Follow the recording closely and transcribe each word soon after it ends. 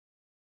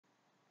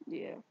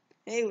Yeah.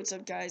 Hey, what's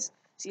up, guys?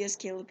 CS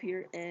Caleb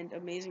here, and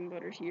Amazing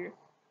Butter here,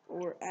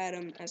 or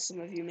Adam, as some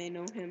of you may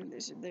know him.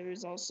 There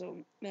is also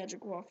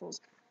Magic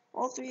Waffles.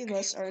 All three of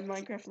us are in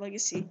Minecraft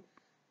Legacy.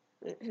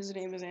 His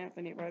name is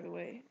Anthony, by the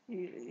way.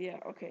 Yeah,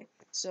 okay.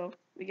 So,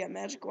 we got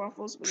Magic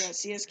Waffles, we got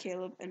CS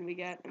Caleb, and we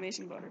got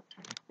Amazing Butter.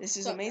 This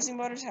is Amazing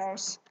Butter's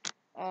house.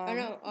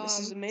 This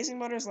is Amazing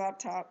Butter's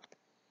laptop.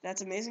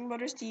 That's Amazing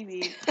Butter's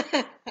TV.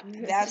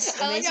 That's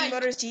Amazing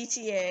Butter's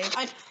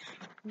GTA.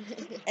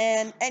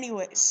 And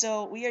anyway,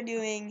 so we are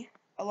doing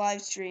a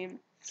live stream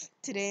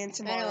today and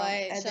tomorrow,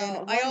 and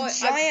then one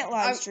giant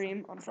live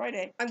stream on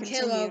Friday. I'm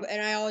Caleb,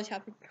 and I always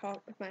have to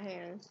talk with my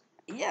hands.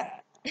 Yeah,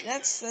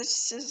 that's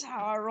just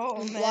how I roll,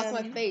 man. Block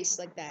my face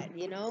like that,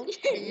 you know?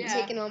 You're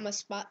taking on my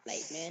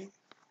spotlight, man.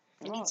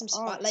 I need some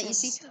spotlight, you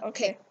see?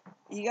 Okay.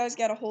 You guys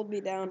gotta hold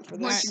me down for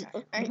this.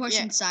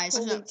 Proportion size.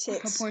 Holy tits.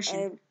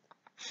 Proportion.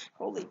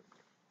 Holy.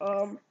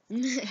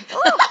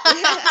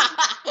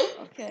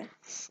 Okay.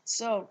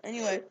 So,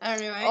 anyway.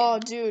 Oh,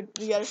 dude,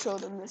 we gotta show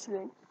them this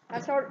thing.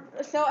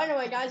 So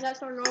anyway, guys,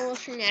 that's our normal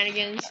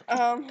shenanigans.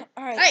 Alright,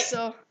 hey!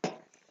 So,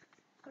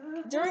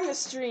 during the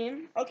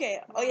stream, okay,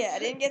 oh yeah, I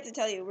didn't get to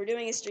tell you, we're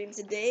doing a stream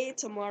today,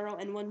 tomorrow,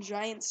 and one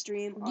giant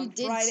stream on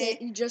Friday.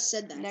 You just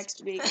said that.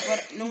 Next week,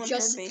 but no one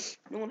heard me.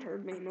 No one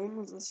heard me. No one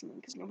was listening,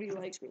 because nobody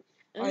likes me.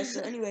 Alright,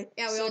 so anyway,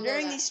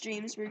 during these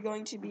streams, we're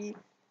going to be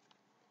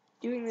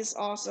doing this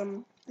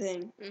awesome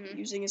thing,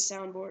 using a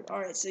soundboard.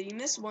 Alright, so you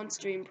missed one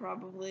stream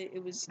probably,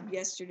 it was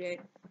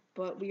yesterday,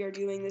 but we are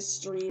doing this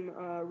stream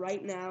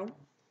right now,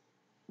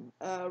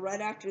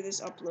 right after this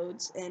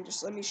uploads, and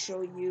just let me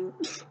show you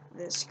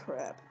this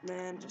crap,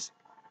 man, just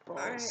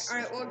balls.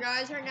 Alright, well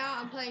guys, right now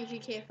I'm playing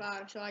GTA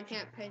 5, so I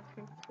can't pay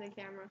attention to the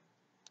camera.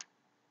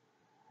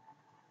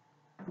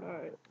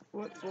 Alright,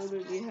 what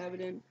folder do you have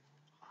it in?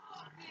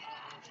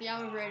 See,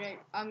 I'm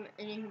an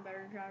even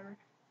better driver.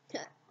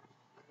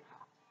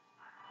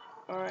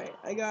 Alright,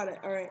 I got it.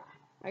 Alright.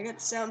 I got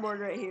the soundboard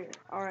right here.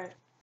 Alright.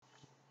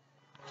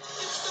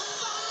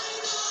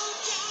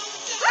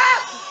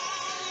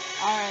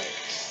 Alright.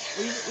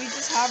 We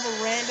just have a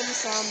random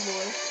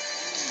soundboard.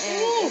 And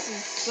this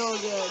is so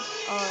good.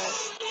 Alright.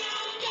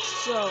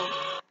 So.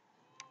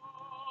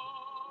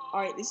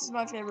 Alright, this is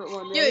my favorite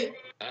one. Ready? Dude.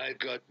 I've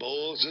got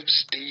balls of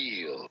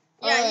steel.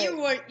 Yeah, you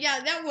would. Yeah,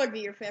 that would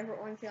be your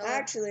favorite one, Caleb.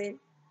 Actually.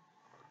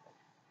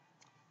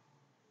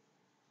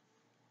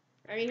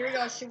 Alright, here we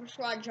go. Super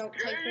Squad Jump,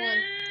 take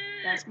one.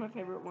 That's my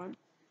favorite one.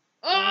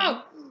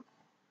 Oh!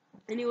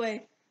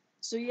 Anyway,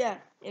 so yeah,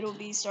 it'll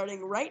be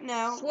starting right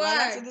now, right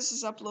after this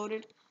is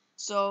uploaded.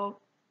 So,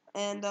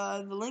 and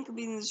the link will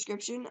be in the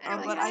description.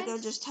 But I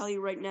gotta just tell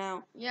you right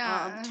now.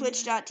 Yeah.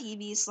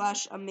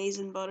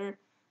 Twitch.tv/AmazingButter.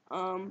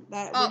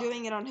 We're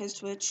doing it on his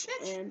Twitch,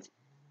 and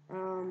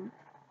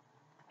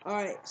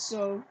alright,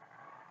 so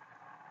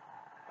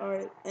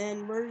alright,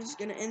 and we're just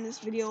gonna end this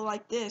video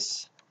like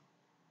this.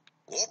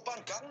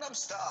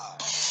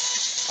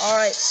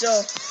 Alright,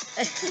 so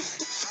I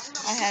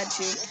had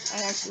to.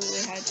 I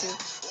absolutely had to.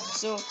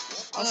 So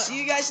I'll see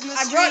you guys in the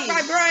stream. I broke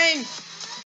my brain!